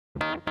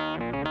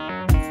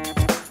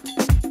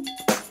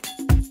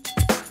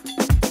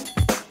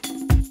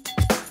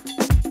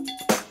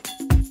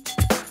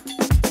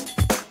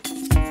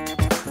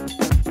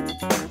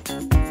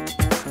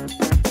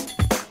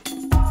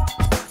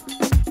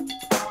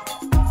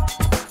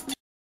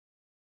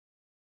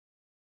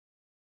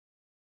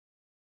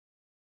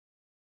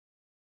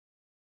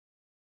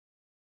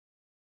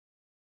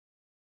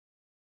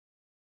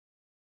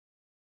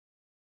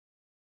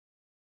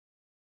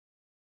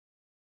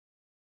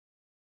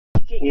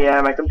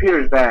Yeah, my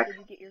computer's back. Did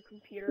you get your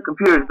computer? The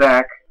computer's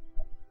back.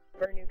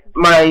 Or a new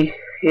computer?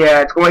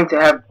 Yeah, it's going to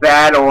have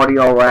bad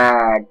audio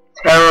lag.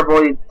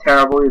 Terribly,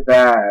 terribly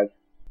bad.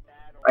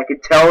 I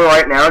could tell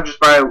right now just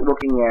by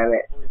looking at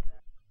it.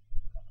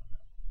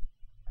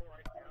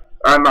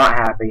 I'm not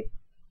happy.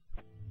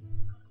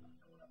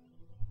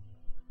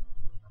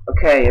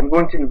 Okay, I'm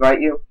going to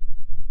invite you,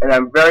 and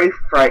I'm very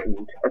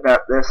frightened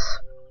about this.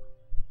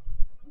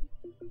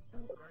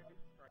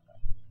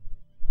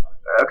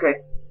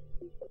 Okay.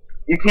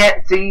 You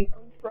can't see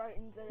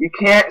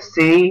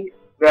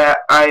that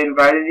I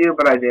invited you,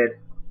 but I did.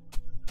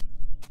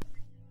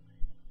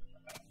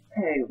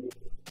 Hey,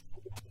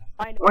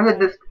 when did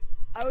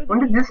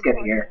this get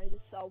here?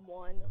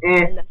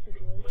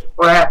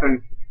 What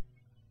happened?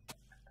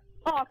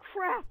 Oh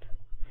crap!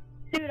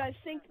 Dude, I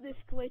think this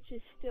glitch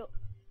is still.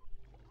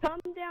 Come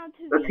down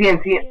to the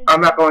TNT.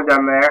 I'm not going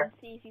down there.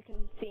 See if you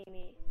can see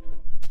me.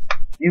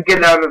 You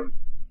get out of.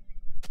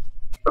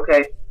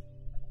 Okay.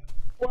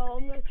 Well,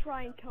 I'm gonna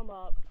try and come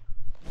up.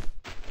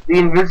 The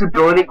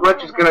invisibility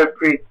glitch is gonna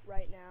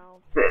right now.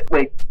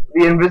 Wait,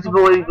 the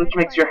invisibility glitch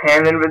makes your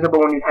hand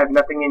invisible when you have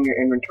nothing in your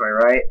inventory,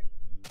 right?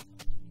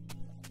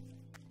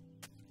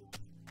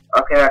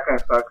 Okay, that kind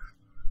of sucks.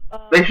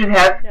 They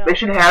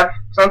should have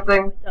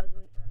something.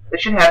 They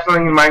should have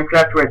something in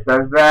Minecraft where it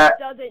does that.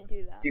 It doesn't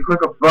do that. You click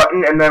a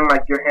button and then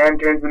like your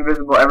hand turns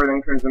invisible,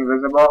 everything turns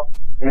invisible,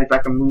 and it's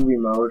like a movie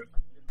mode.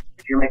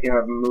 If you're making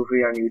a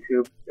movie on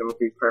YouTube, it will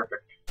be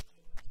perfect.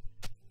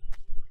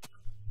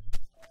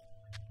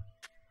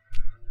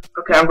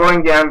 Okay, I'm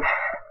going down.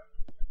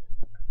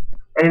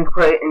 And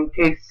in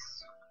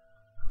case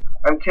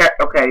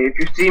okay, if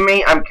you see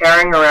me, I'm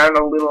carrying around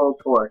a little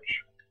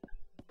torch.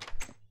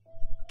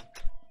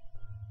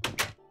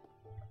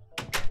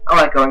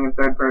 I like going in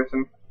third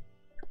person.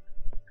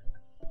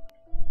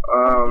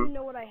 I don't even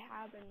know what I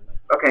have in.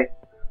 Okay.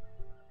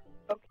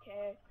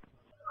 Okay.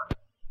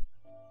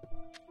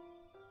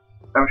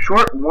 I'm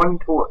short one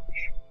torch.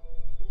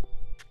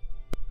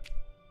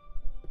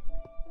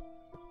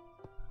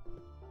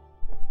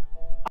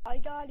 I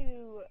got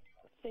to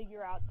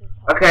figure out this.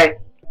 Okay.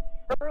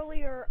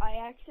 Earlier, I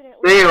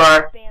accidentally. There you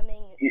are.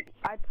 Spamming.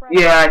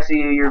 Yeah, I see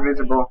you. You're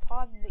visible.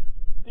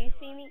 Do you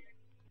see me?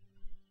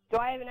 Do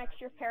I have an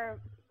extra pair of?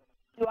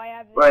 Do I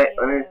have? Wait,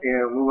 let me see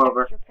you. Move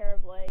over. Extra pair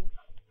of legs.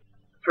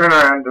 Turn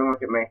around. Don't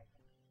look at me.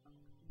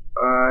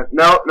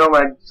 No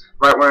legs.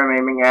 Right where I'm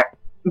aiming at.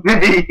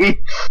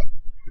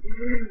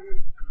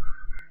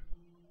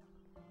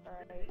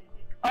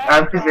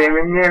 I'm just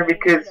aiming there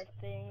because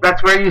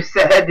that's where you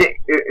said it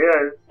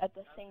is. At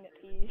the thing that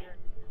pees.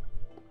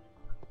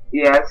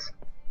 Yes.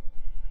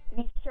 Have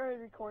you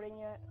started recording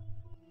yet?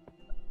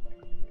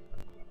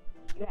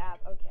 You have,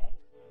 okay.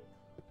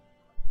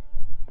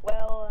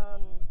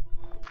 Well,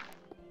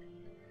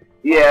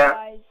 yeah.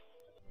 Hi guys.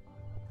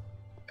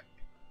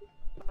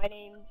 My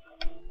name's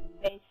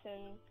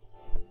Mason.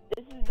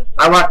 This is the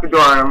first video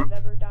I've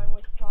ever done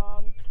with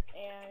Tom,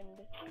 and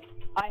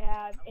I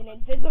have an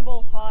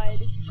invisible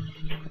HUD.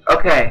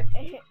 Okay.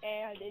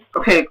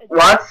 Okay,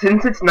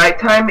 since it's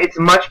nighttime, it's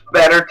much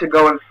better to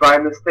go and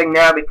find this thing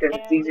now because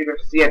it's easier to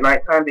see at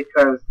nighttime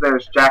because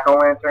there's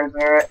jack-o'-lanterns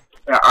near it.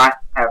 Now, I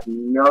have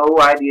no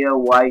idea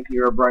why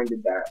Herobrine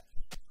did that.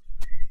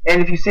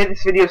 And if you say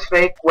this video is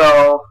fake,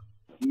 well,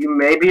 you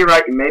may be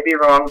right, you may be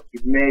wrong,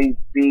 you may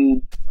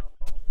be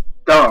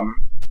dumb.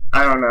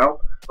 I don't know.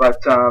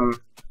 But,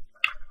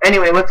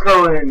 anyway, let's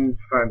go and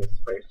find this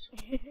place.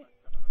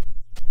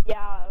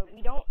 Yeah,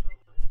 we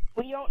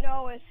don't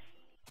know if...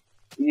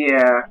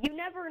 Yeah. You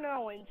never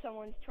know when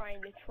someone's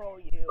trying to troll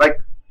you. Like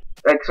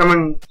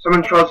someone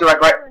trolls you like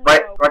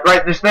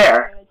right just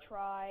there.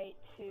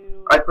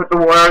 I put the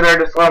water there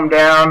to slow him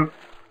down.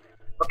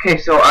 Okay,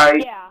 so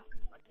Yeah.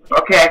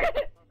 Okay,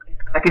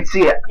 I can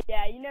see it.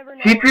 Yeah, you never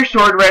know. Keep your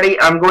sword ready.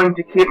 I'm going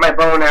to keep my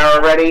bow and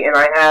arrow ready, and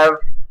I have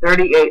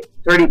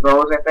 30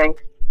 bows, I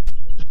think.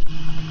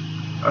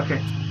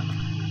 Okay.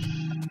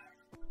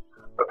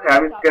 Okay,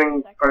 I'm just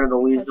getting part of the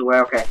leaves away.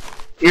 Okay.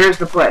 Here's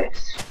the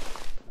place.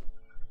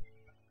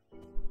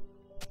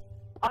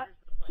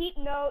 Keep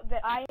note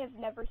that I have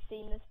never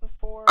seen this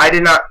before. I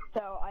did not.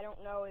 So I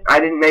don't know if... I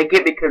didn't make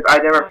it because I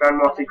never found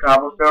mossy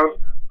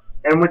cobblestone.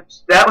 And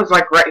that was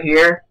like right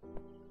here.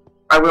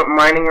 I went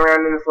mining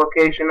around in this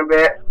location a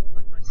bit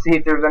to see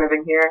if there was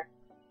anything here.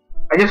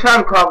 I just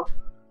found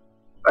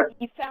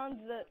You found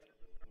the...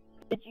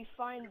 Did you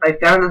find... I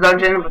found the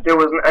dungeon, but there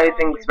wasn't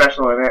anything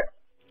special in it.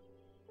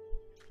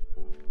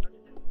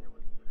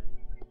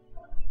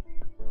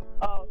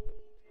 Oh.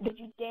 Did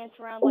you dance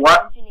around like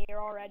an engineer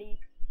already?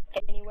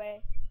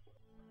 Anyway.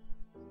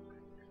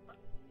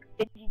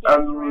 Did you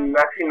dance around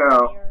actually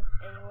no. here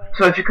anyway?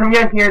 So if you come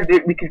down here,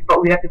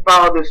 we have to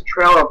follow this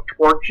trail of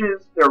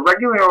torches. They're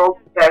regular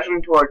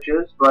old-fashioned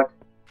torches, but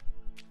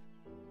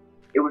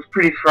it was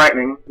pretty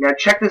frightening. Now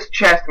check this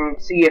chest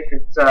and see if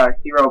it's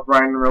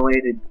Herobrine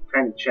related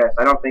kind of chest.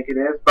 I don't think it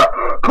is, but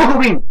cocoa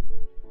bean!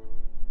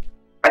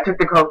 I took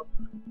the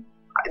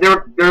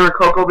there were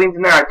cocoa beans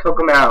in there. I took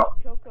them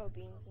out. Cocoa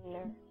beans in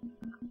there.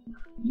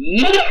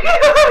 Yeah!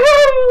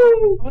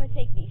 I want to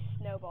take these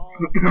snowballs.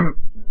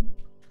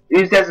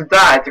 Used as a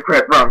dye to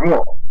create brown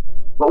wool.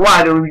 But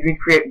why do we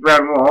create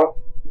brown wool?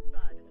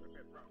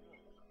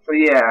 So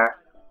yeah,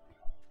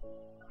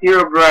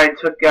 Herobrine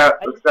took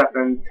out the stuff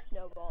and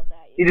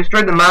he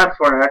destroyed the mob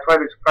spawner. That's why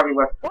there's probably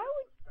less.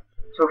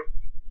 So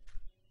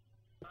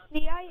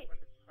see,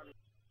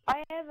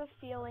 I have a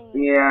feeling that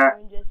yeah,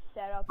 just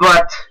set up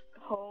but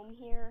home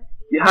here.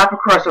 You hop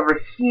across over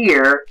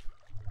here,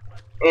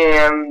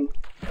 and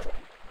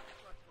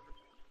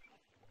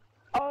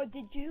oh,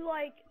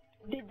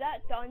 did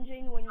that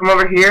dungeon when you come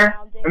over here,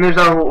 and there's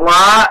a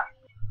lot.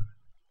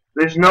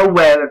 There's no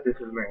way that this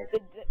is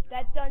made.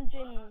 That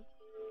dungeon.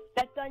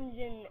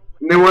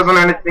 There wasn't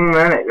anything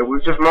in it. It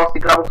was just mostly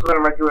cobblestone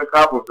and regular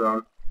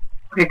cobblestone.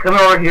 Okay, come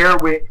over here.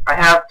 I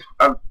have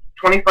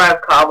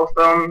 25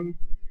 cobblestone,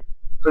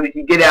 so we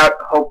can get out.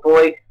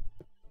 Hopefully.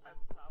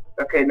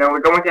 Okay, now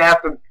we're going to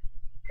have to.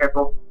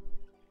 Careful.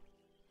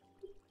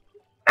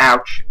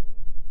 Ouch.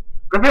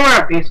 Good thing we're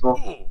not peaceful.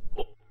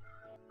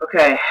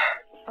 Okay.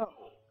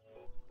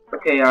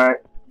 Okay,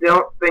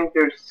 don't think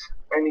there's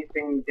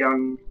anything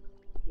down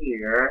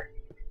here.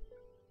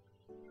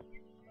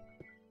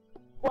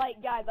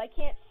 Like, guys, I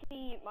can't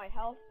see my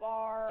health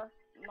bar,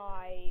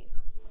 my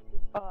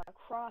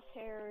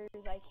crosshairs,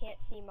 I can't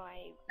see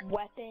my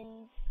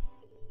weapons.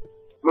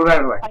 Move out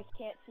of the way. I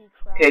can't see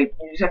crap. Okay,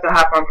 you just have to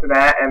hop onto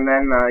that, and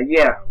then,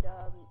 yeah.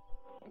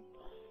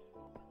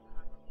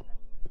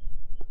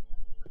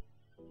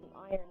 And,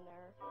 iron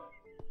there.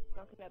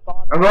 Not gonna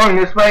bother. I'm going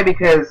this way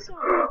because...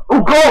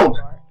 Oh, gold!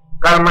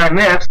 Gotta mine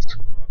this.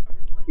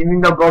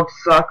 Even though gold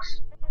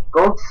sucks.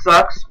 Gold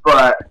sucks,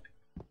 but...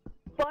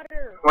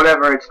 Butter.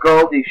 Whatever, it's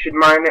gold, you should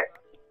mine it.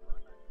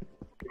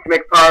 Let's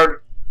make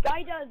powered...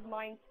 Guy does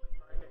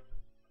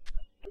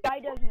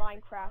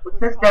Minecraft. What's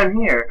this down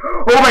here?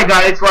 Oh my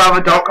god, it's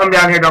lava! Don't come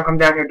down here, don't come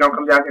down here, don't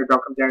come down here,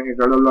 don't come down here.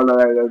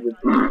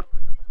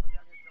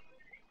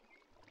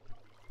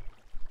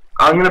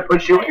 I'm gonna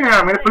push you in,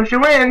 I'm gonna push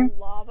you in!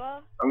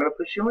 Lava? I'm gonna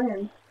push you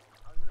in.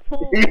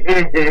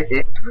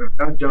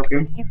 I'm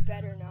joking. You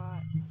better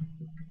not.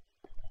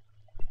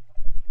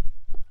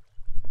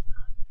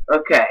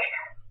 Okay.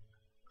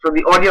 So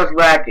the audio's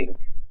lagging.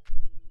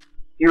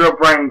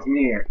 Herobrine's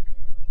near.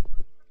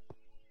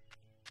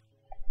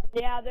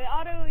 Yeah, the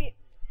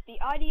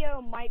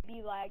audio might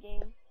be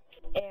lagging,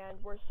 and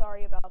we're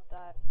sorry about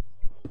that.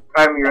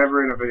 Time you're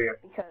ever in a video.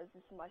 Because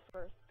this is my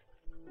first,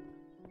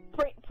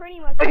 pretty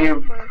much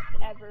my first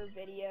ever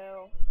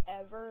video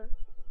ever.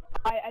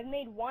 I've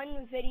made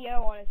one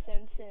video on a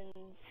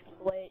Simpsons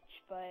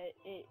glitch, but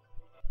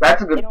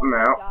that's a good it only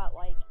amount. got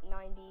like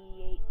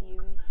 98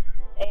 views,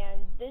 and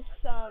this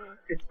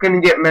it's gonna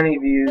get many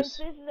views.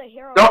 This is a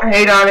hero. Don't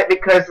hate on it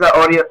because the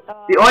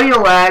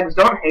audio lags.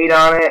 Don't hate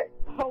on it.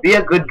 Be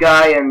a good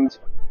guy, and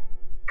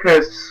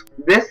because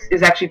this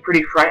is actually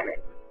pretty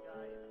frightening.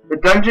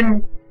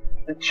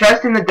 The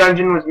chest in the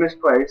dungeon was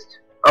misplaced.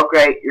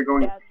 Okay, you're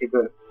going to be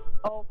good.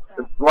 Oh,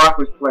 the block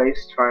was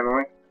placed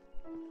finally.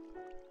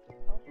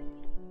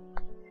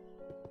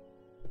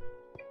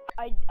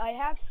 I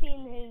have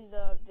seen his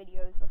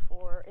videos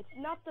before. It's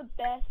not the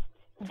best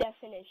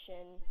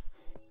definition,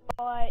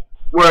 but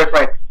where it's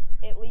like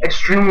at least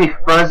extremely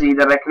fuzzy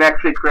that I can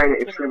actually create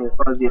it extremely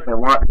fuzzy if I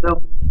want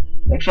to.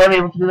 Actually, I'm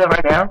able to do that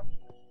right now.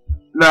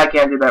 No, I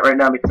can't do that right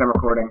now because I'm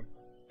recording.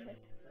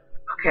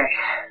 Okay.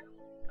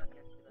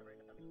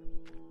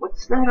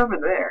 What's that over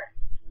there?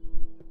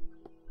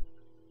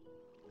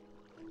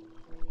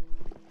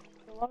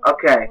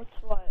 Okay.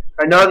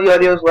 I know the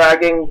audio's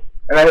lagging,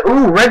 and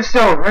ooh,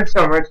 redstone!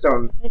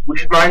 We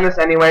should mine this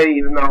anyway,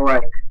 even though,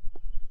 like,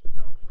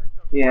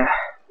 yeah.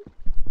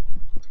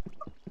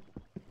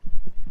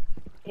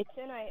 It's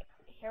in a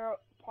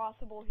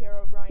possible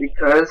Herobrine.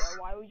 Because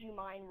why would you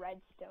mine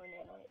redstone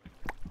in it?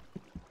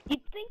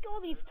 You'd think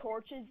all these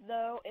torches,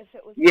 though, if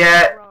it was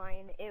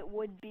Herobrine, it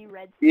would be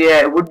redstone.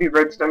 Yeah, it would be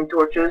redstone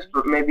torches,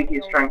 but maybe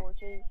he's trying.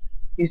 Torches.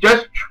 He's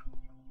just.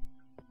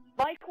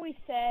 Like we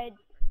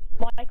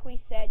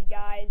said,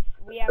 guys,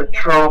 we have a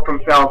troll from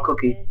Foul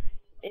Cookie.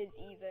 Is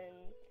even,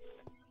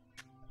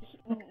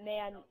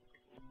 man.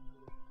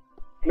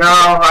 No,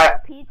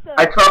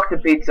 I talked to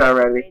Pizza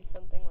already.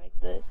 Something like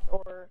this,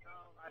 or.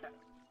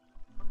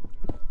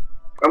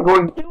 I'm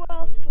going. Who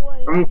else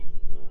was in?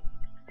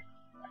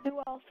 Is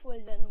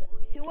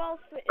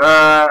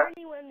there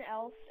anyone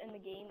else in the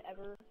game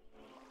ever?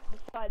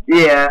 Besides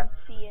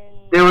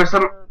there was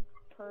some.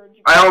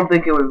 I don't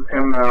think it was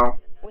him though.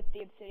 With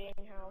the obsidian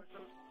house.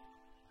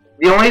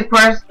 The only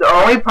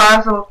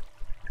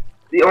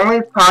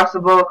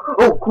possible.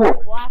 Oh,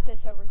 cool. Lapis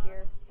over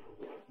here.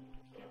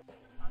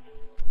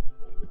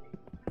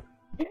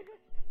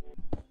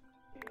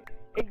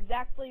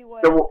 actually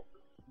what...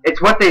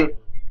 It's what they...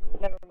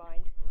 Never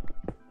mind.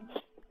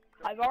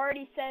 I've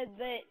already said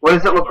that... What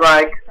does it look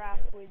like?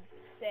 Minecraft would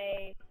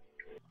say...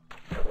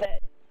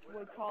 That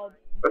would call...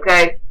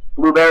 Okay,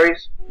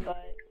 blueberries.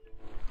 But,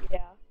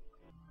 yeah.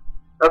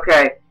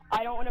 Okay.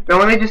 I don't want to... Now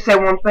let me just say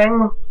one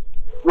thing.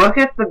 Look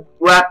at the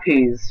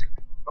lapis.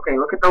 Okay,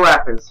 look at the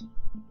lapis.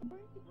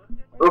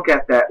 Look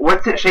at that.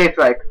 What's it shaped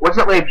like? What's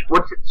it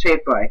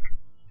shaped like?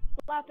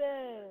 Lapis.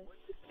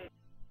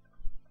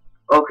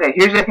 Okay,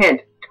 here's a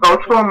hint.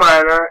 Total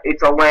miner.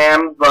 It's a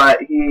lamb, but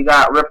he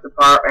got ripped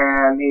apart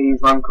and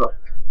he's uncooked.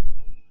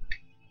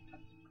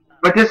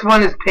 But this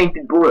one is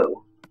painted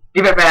blue.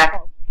 Give it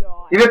back. Oh,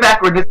 God. Give it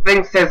back where this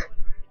thing says.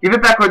 Give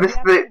it back where this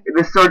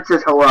sword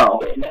says hello.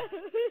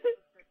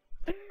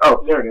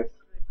 Oh, there it is.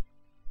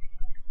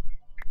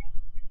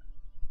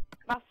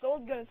 My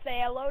sword's gonna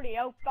say hello to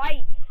your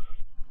face.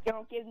 You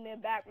don't give me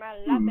back my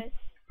lapis.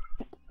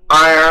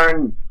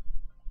 Iron.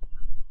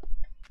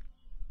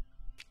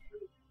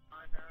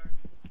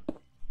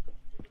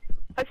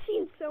 I've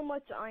seen so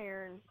much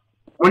iron.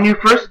 When you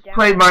first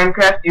play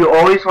Minecraft, you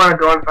always want to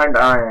go and find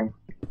iron,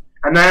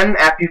 and then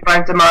after you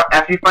find some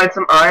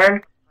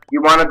iron,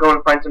 you want to go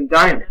and find some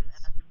diamonds.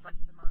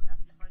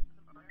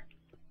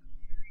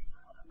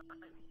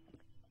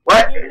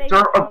 What?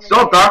 It's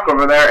so dark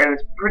over there, and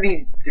it's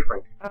pretty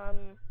different.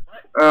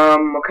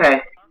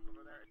 Okay.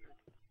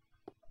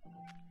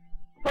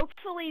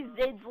 Hopefully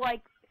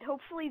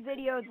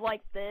videos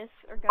like this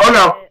are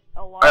gonna get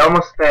a lot I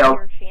almost failed.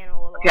 your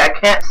channel. Okay, I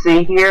can't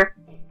see here.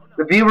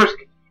 The viewers,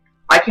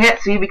 I can't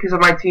see because of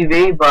my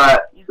TV,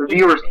 but the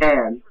viewers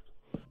can.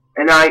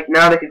 And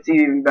now they can see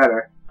even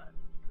better.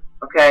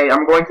 Okay,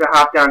 I'm going to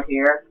hop down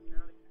here.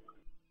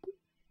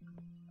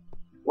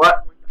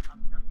 What?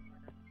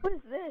 What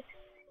is this?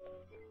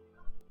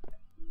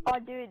 Oh,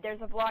 dude,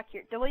 there's a block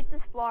here. Delete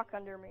this block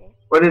under me.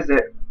 What is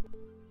it?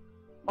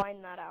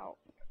 Find that out.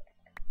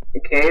 A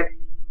cave?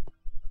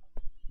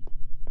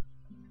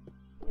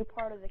 New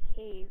part of the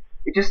cave.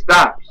 It just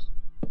stops.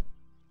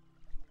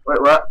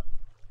 Wait, what?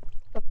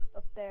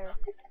 Up there.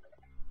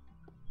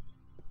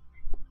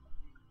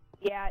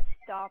 Yeah, it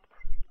stopped.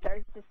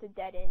 There's just a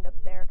dead end up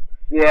there.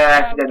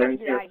 Yeah, it's dead end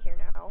get too. out of here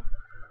now.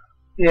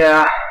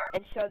 Yeah.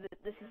 And show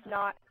that this is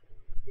not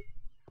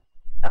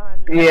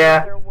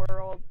yeah. another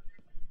world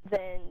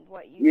than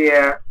what you.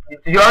 Yeah.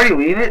 Did you already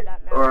leave it?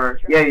 Or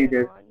yeah, you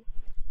did.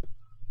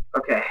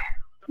 Okay.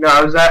 No,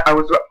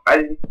 I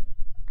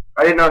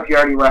didn't know if you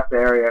already left the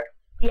area.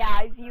 Yeah,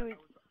 I viewed.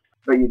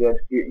 But you did.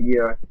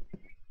 Yeah.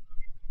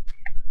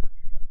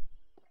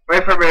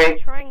 Wait for me. I'm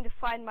trying to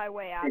find my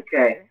way out.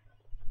 Okay. Here.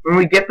 When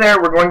we get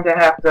there, we're going to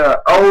have to.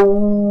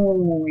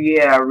 Oh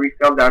yeah, we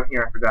fell down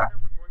here. I forgot.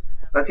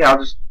 Okay, I'll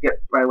just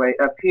get my way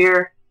up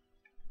here.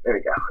 There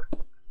we go.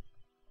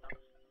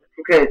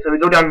 Okay, so we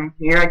go down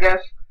here, I guess.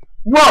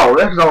 Whoa,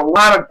 this is a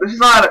lot of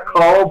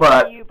coal,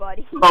 but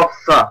coal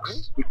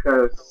sucks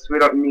because we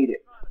don't need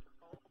it.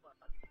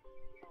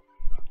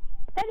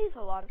 That is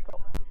a lot of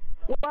coal.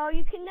 Well,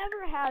 you can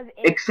never have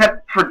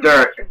except for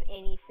dirt. Of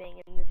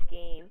anything in this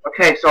game.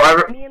 Okay, so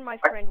me and my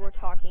friend were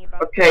talking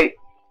about. Okay.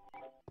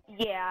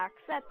 Yeah,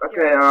 except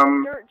okay,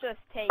 dirt just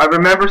takes. I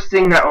remember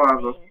seeing that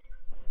lava.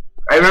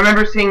 I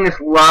remember seeing this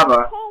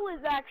lava. Coal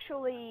is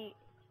actually.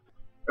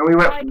 And we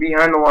went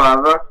behind the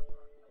lava.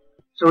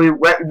 So we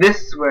went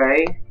this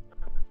way.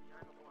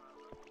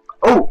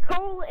 Oh!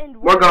 Coal and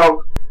wood. More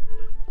gold.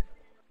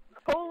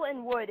 Coal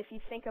and wood, if you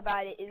think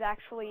about it, is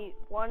actually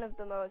one of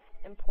the most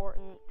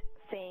important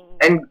things.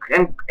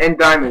 And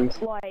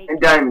diamonds. Like and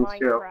diamonds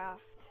Minecraft,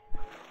 too.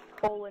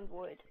 Coal and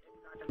wood.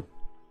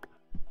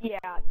 Yeah,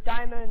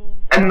 diamonds.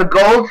 And the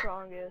gold.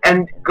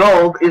 And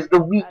gold is the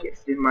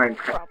weakest in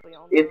Minecraft.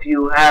 If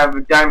you have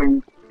a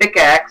diamond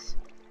pickaxe,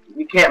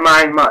 you can't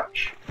mine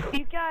much.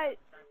 You got.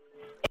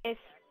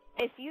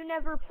 If you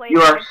never played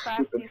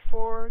Minecraft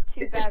before,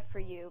 too bad for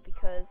you,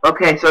 because...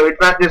 Okay, so it's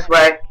not this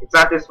way. It's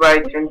not this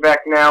way. Turn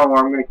back now, or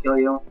I'm gonna kill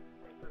you.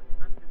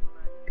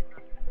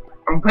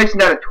 I'm placing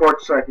down a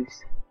torch so I can...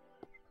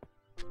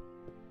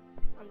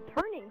 I'm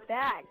turning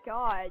back.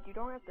 God, you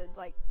don't have to,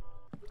 like...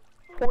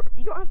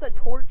 You don't have to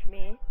torch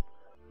me.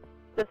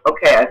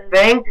 Okay, I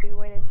think...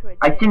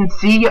 I can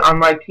see on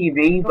my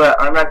TV, but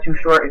I'm not too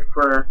sure if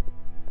for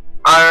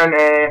iron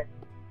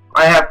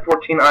I have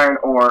 14 iron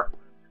ore.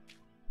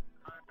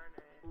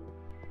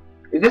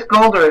 Is this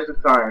gold or is this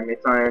iron?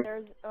 It's iron.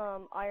 There's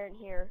iron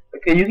here.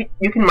 Okay,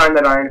 you can mine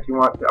that iron if you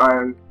want to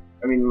iron.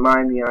 I mean,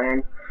 mine the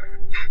iron.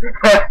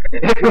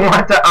 If you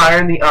want to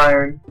iron the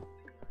iron.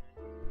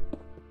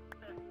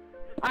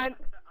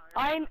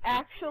 I'm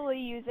actually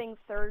using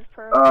third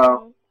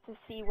person to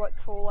see what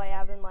tool I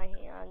have in my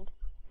hand.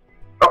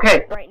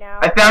 Okay. Right now.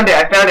 I found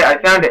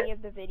it.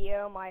 Of the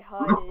video, my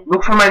HUD is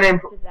look for my name.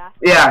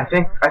 Yeah,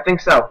 I think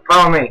so.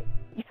 Follow me.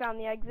 You found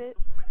the exit?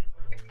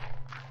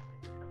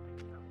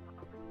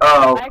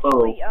 Oh,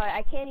 actually,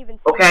 I can't even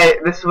see. Okay,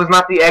 this was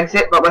not the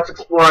exit, but let's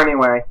explore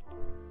anyway.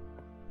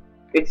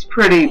 It's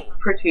pretty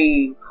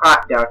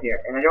hot down here,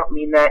 and I don't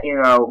mean that in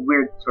a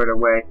weird sort of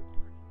way.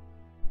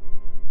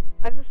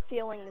 I have a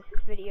feeling this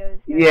video is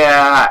gonna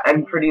Yeah,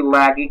 and pretty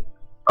laggy.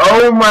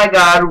 Oh my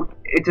god,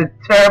 it's a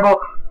terrible...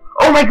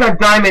 Oh my god,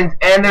 diamonds,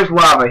 and there's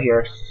lava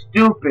here.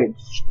 Stupid,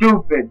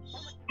 stupid,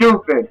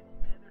 stupid.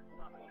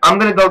 I'm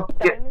gonna go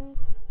get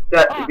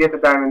the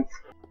diamonds.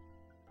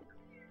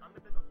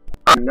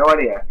 I have no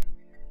idea.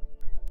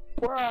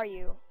 Where are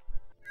you?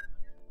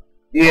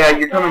 Yeah,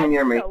 you're coming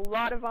near me. A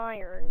lot of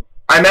iron.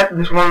 I'm at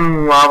this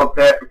one lava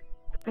pit.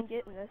 I'm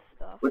getting this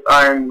stuff. With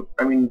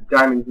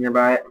diamonds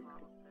nearby it.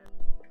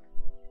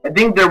 I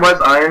think there was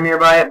iron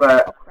nearby it,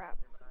 but oh, crap.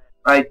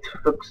 I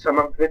took some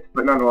of it,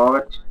 but not all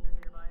of it.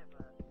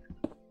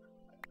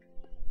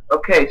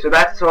 Okay, so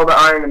that's all the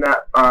iron in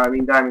that,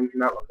 diamonds in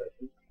that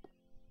location.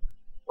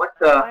 What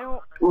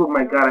the? Oh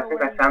my god, I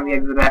think I found the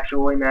exit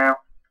actually now.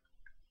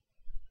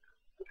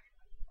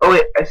 Oh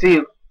wait, I see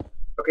you.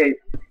 Okay,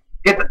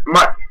 get the,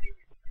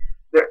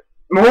 there,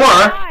 more?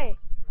 Hi!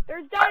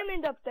 There's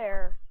diamond up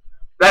there.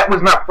 That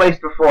was not placed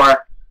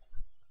before.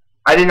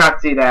 I did not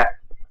see that.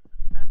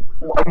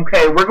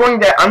 Okay,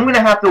 I'm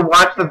gonna have to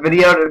watch the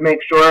video to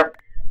make sure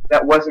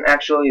that wasn't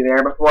actually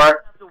there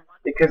before,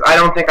 because I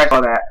don't think I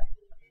saw that.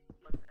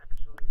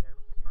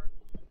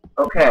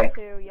 Okay.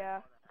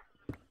 Yeah.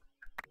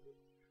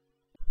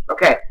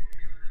 Okay.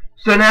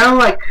 So now,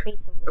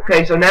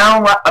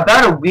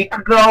 about a week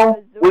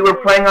ago, we were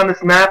playing on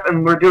this map,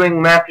 and we're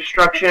doing map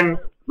destruction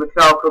with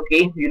Fel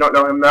Cookie. You don't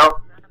know him though.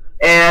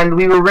 And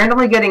we were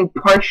randomly getting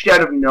punched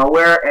out of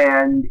nowhere,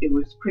 and it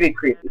was pretty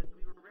creepy.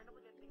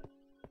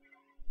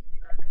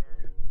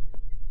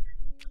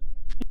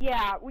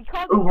 Yeah, we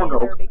called him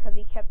Ender because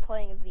he kept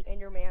playing as the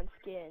Enderman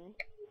skin.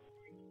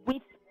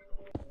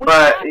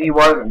 But he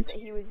wasn't.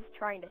 He was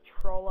trying to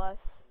troll us.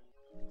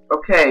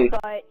 Okay,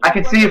 I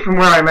can see you from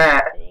where I'm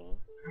at.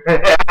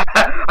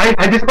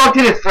 I just walked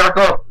in a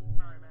circle.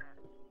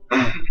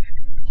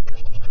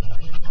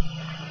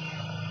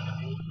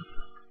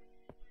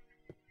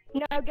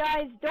 Now,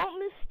 guys, don't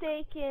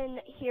mistaken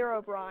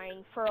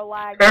Herobrine for a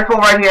lag. Careful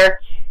right here.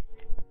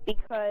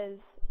 Because,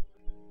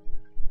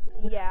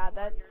 yeah,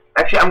 that's...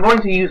 Actually, I'm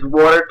going to use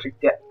water to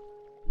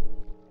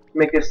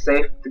make this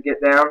safe to get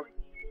down.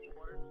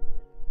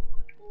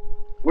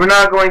 We're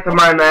not going to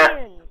mine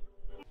that.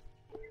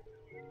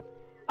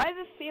 I have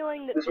a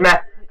feeling that this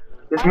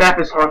map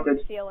is haunted.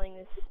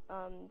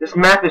 This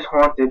map is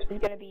haunted.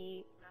 It's gonna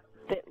be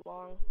a bit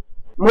long.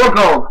 More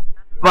gold,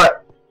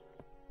 but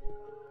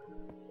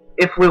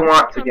if we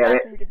want to get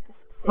it.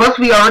 Plus,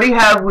 we already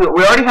have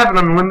an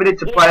unlimited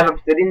supply of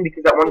obsidian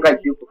because that one guy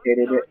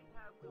duplicated it.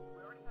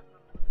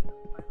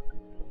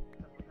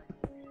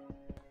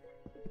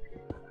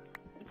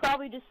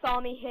 Probably just saw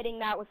me hitting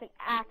that with an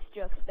axe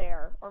just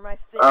there, or my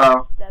fist.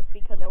 That's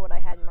because of what I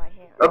had in my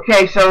hand.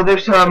 Okay, so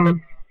there's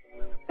some.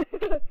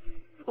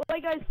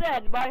 Like I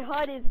said, my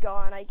HUD is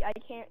gone. I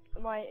can't.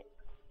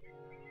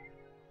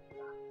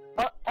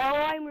 All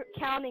I'm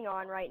counting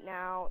on right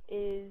now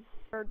is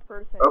third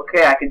person.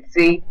 Okay, I can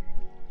see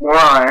more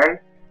iron.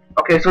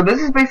 Okay, so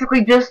this is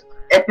basically just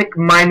epic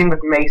mining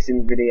with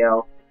Mason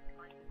video.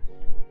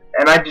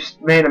 And I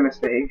just made a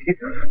mistake.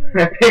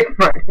 Epic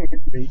mining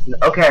with Mason.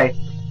 Okay.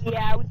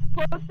 Yeah, it was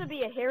supposed to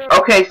be a hero.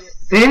 Okay,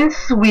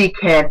 since we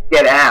can't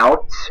get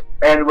out,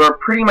 and we're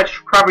pretty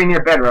much probably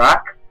near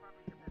bedrock,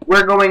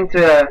 we're going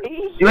to... Do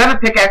you have a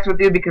pickaxe with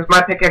you? Because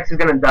my pickaxe is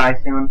going to die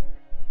soon.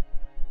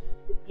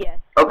 Yes.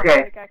 Okay.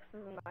 My pickaxe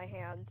is in my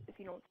hand, if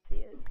you don't see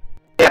it.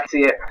 Yeah, I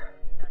see it.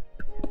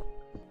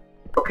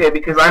 Okay,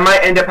 because I might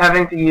end up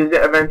having to use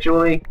it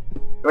eventually.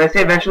 When I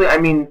say eventually, I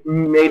mean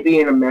maybe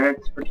in a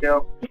minute or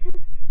two.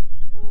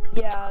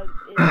 Yeah,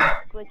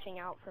 it's glitching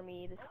out for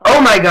me. This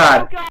oh my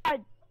god! Oh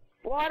god!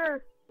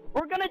 Water!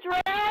 We're gonna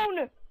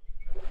drown!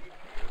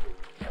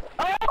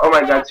 Oh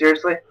my god,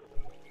 seriously?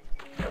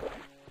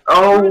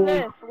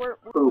 Oh! We're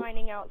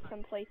finding out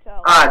someplace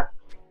else.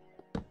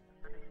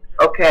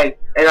 Okay,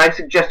 and I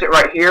suggest it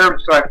right here,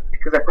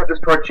 because I put this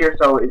torch here,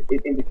 so it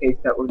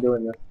indicates that we're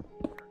doing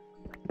this.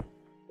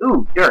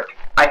 Ooh, dirt.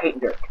 I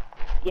hate dirt.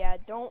 Yeah,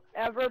 don't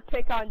ever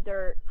pick on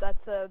dirt.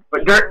 That's a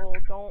big rule.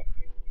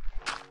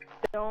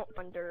 Don't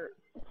on dirt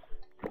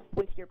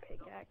with your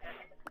pickaxe.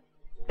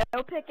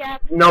 No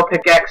pickaxe. No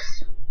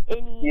pickaxe.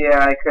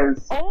 Yeah,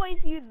 because... Always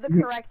use the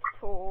correct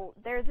tool.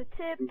 There's a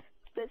tip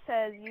that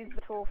says use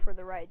the tool for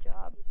the right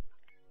job.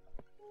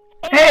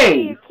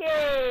 Hey!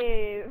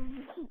 Cave!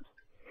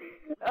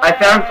 I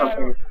found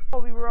something. Oh,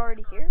 we were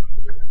already here?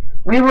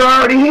 We were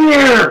already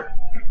here!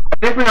 I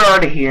think we were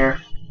already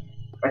here.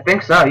 I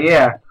think so,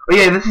 yeah. Oh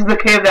yeah, this is the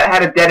cave that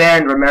had a dead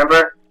end,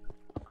 remember?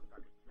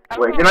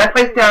 Wait, did I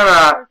place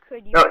down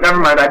no, never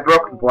mind, I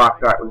broke the block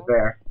that was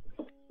there.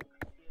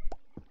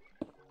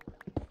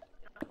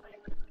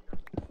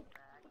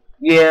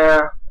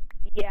 Yeah.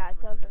 Yeah, it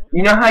doesn't.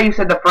 You know how you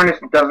said the furnace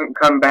doesn't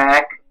come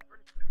back?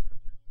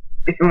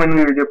 When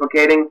we were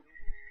duplicating?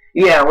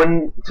 Yeah,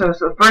 so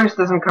the furnace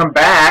doesn't come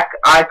back,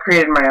 I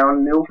created my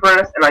own new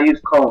furnace, and I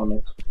used coal in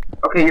it.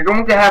 Okay, you're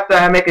going to have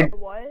to make a...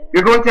 What?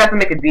 You're going to have to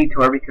make a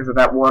detour because of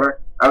that water.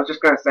 I was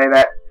just going to say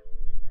that.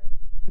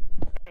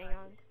 Hang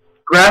on.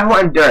 Gravel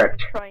and dirt.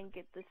 Try and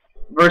get this.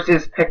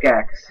 Versus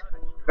pickaxe.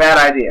 Bad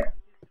idea.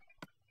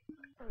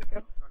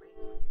 Okay.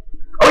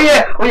 Oh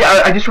yeah,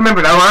 I just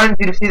remembered. I wanted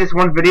you to see this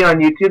one video on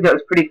YouTube that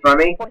was pretty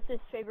funny. What's his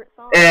favorite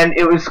song? And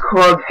it was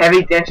called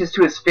Heavy Dances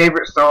to His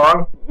Favorite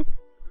Song.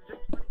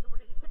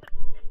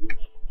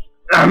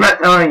 I'm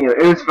not telling you,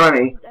 it was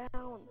funny.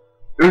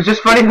 It was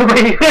just funny the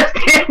way he was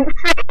dancing.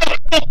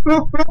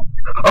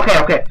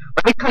 Okay.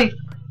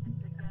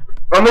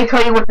 Let me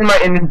tell you what's in my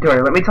inventory.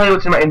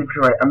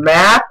 A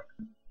map,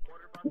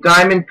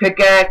 diamond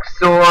pickaxe,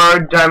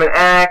 sword, diamond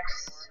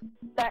axe,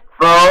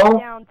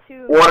 bow,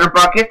 water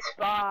bucket,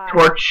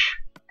 torch,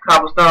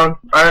 cobblestone,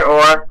 iron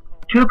ore,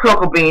 2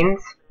 cocoa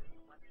beans,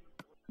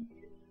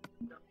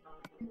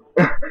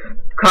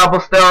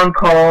 cobblestone,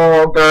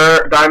 coal,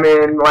 dirt,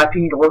 diamond,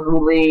 lapis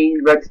lazuli,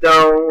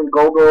 redstone,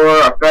 gold ore,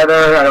 a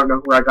feather. I don't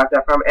know where I got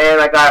that from. And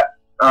I got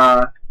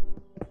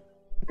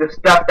the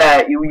stuff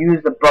that you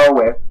use the bow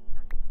with.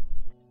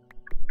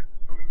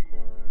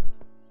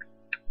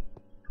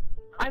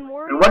 I'm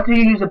worried. And what do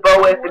you use a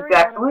bow with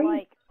exactly?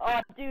 Like,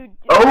 oh, dude,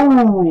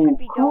 oh,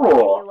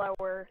 cool.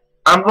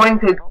 I'm going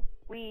to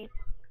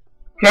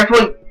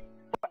carefully.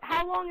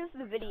 How long is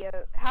the video?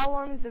 How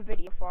long is the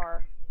video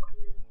for?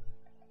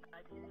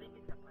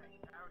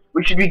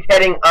 We should be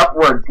heading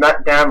upwards,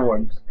 not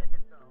downwards.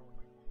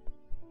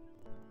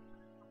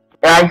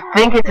 And I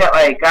think it's at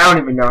like, I don't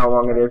even know how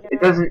long it is.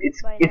 It doesn't,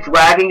 it's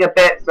lagging a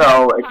bit,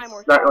 so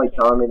it's not really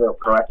telling me the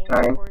correct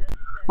time.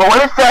 But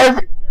what it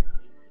says,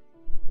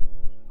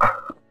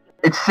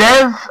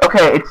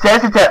 okay, it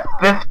says it's at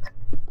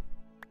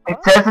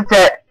it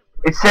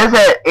says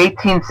at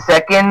 18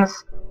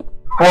 seconds,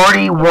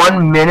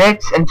 41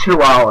 minutes, and 2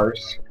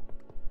 hours.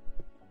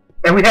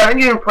 And we haven't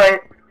even played,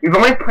 we've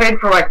only played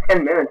for like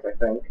 10 minutes, I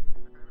think.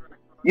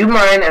 You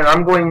mind, and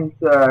I'm going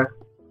to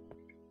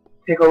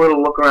take a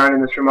little look around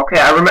in this room.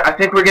 Okay, I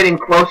think we're getting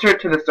closer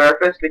to the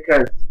surface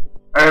because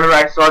I remember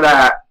I saw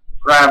that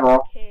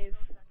gravel.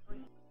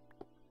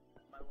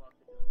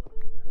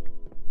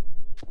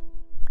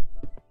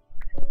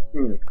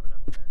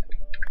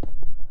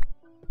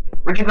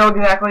 Where'd you go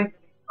exactly?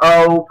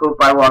 Oh, poop,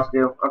 I lost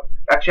you.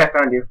 Actually, I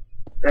found you.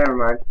 Never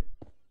mind.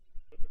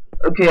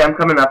 Okay, I'm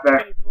coming up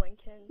there.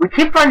 We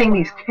keep finding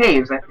these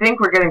caves. I think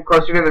we're getting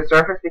closer to the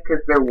surface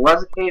because there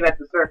was a cave at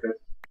the surface.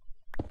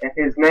 And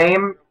his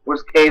name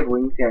was Cave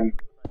Lincoln.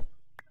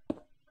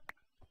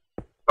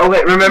 Oh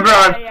wait, remember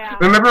on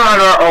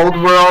our old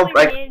world,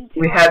 like,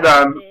 we had,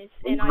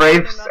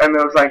 graves, and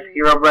there was, like,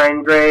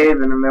 Herobrine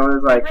grave, and then there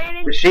was, like,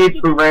 the sheep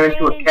who ran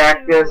into a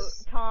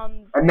cactus,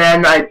 and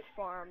then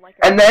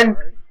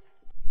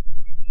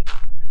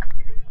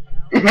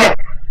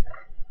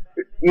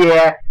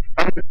yeah,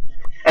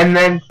 and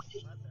then,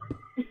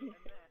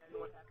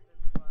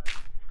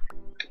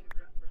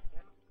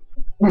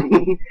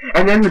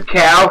 and then the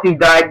cow, he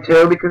died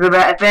too because of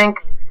that, I think,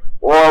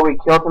 or we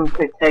killed him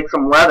to take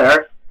some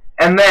leather,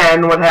 and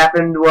then what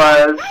happened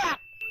was,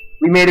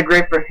 we made a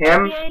grave for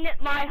him,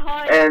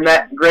 and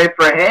that grave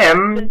for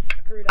him,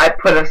 I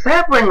put a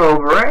sapling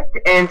over it,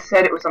 and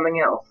said it was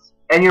something else.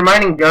 And you're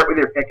mining dirt with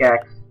your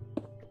pickaxe.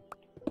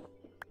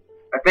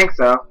 I think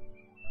so.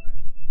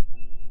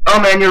 Oh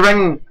man, you're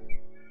ringing.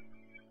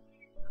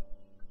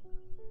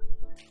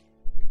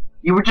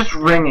 You were just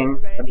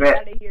ringing a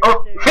bit.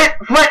 Oh,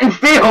 flint and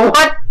steel,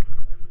 what?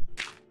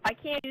 I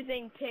can't use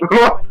any picks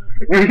on...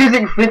 You're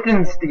using flint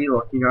and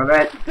steel, you know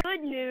that?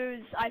 Good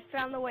news, I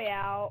found the way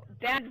out.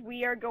 Bad,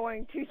 we are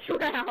going to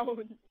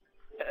drown.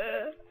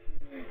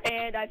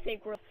 And I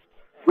think we're...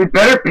 We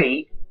better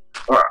be,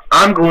 or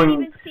I'm going... I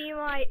can't even see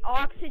my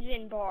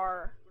oxygen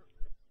bar.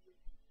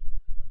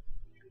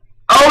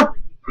 Oh,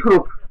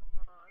 poop.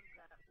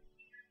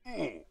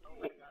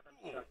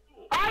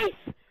 Ice!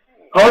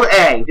 Hold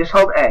A, just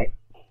hold A.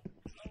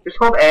 Just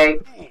hold A.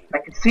 I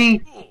can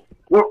see...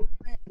 We're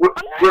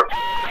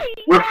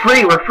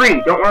free,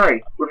 don't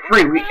worry. We're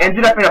free. We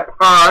ended up in a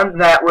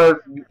pond that was...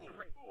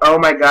 Oh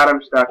my god,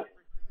 I'm stuck.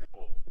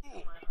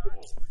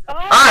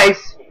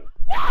 Ice?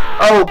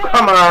 Oh,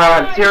 come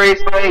on,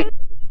 seriously?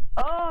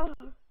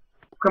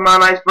 Come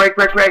on, Ice, break.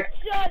 I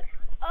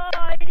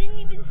didn't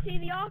even see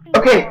the oxygen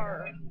Okay,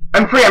 bar.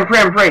 I'm free.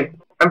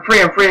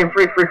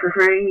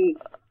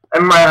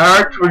 And my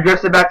hearts were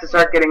just about to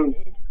start getting...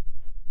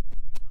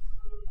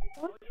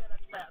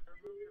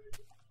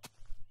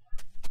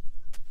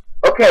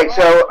 Okay,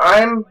 so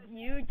I'm...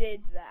 You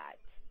did that.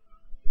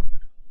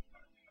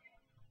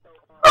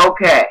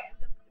 Okay.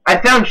 I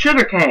found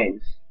sugar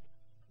canes.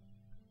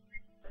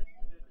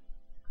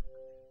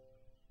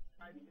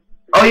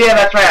 Oh yeah,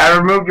 that's right. I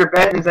removed your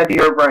bed and said the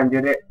Herobrine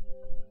did it.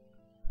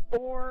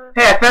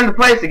 Hey, I found the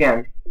place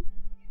again.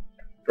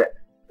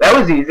 That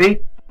was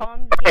easy.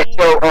 Okay,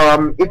 so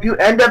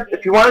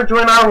if you want to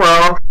join our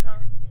world,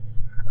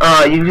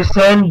 you just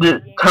send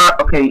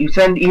you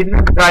send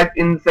either the guy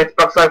in the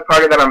Xbox Live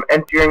party that I'm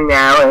entering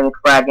now, and it's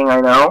lagging, I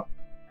know.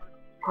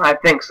 I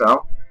think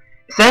so.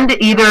 Send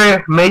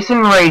either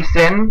Mason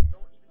Racing,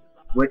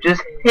 which is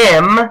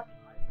him,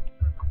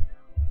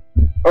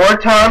 or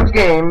Tom's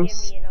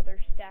Games,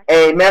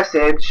 a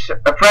message,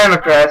 a friend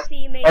request,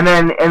 and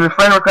then in the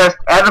friend request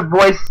add a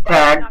voice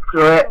tag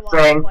to it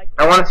saying,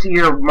 I want to see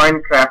your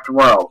Minecraft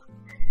world.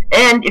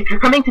 And if you're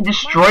coming to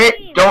destroy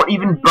it, don't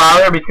even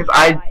bother because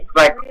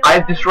I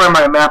destroy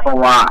my map a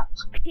lot.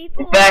 In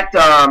fact,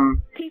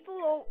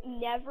 people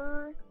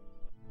never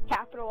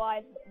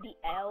capitalize the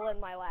L in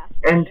my last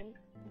and name.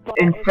 But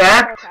in it's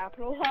fact,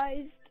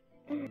 capitalized.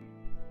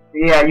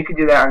 yeah, you can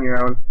do that on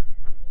your own.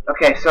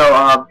 Okay,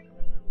 so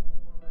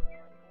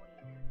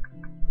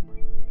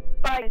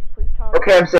Bye, please comment. okay, I'm saying.